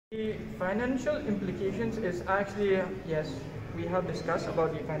The financial implications is actually, yes, we have discussed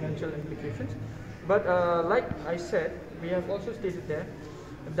about the financial implications, but like I said, we have also stated there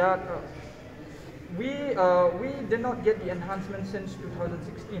that we did not get the enhancement since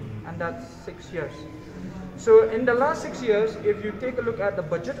 2016, and that's 6 years. So in the last 6 years, if you take a look at the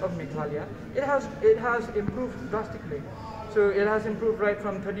budget of Meghalaya, it has improved drastically. So it has improved right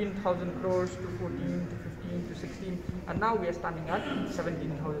from 13,000 crores to 14 to 15 to 16, and now we are standing at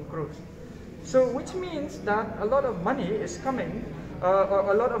 17,000 crores. So which means that a lot of money is coming,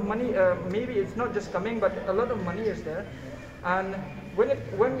 or a lot of money, maybe it's not just coming, but a lot of money is there. And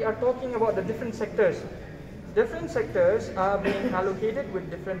when we are talking about the different sectors are being allocated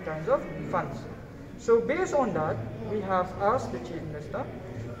with different kinds of funds. So based on that, we have asked the Chief Minister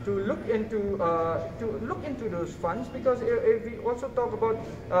to look into those funds, because if we also talk about,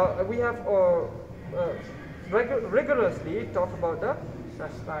 we have rigorously talk about the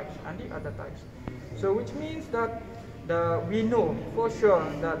cess tax and the other tax. So which means that we know for sure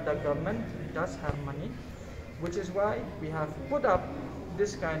that the government does have money, which is why we have put up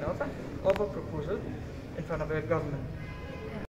this kind of a proposal in front of the government.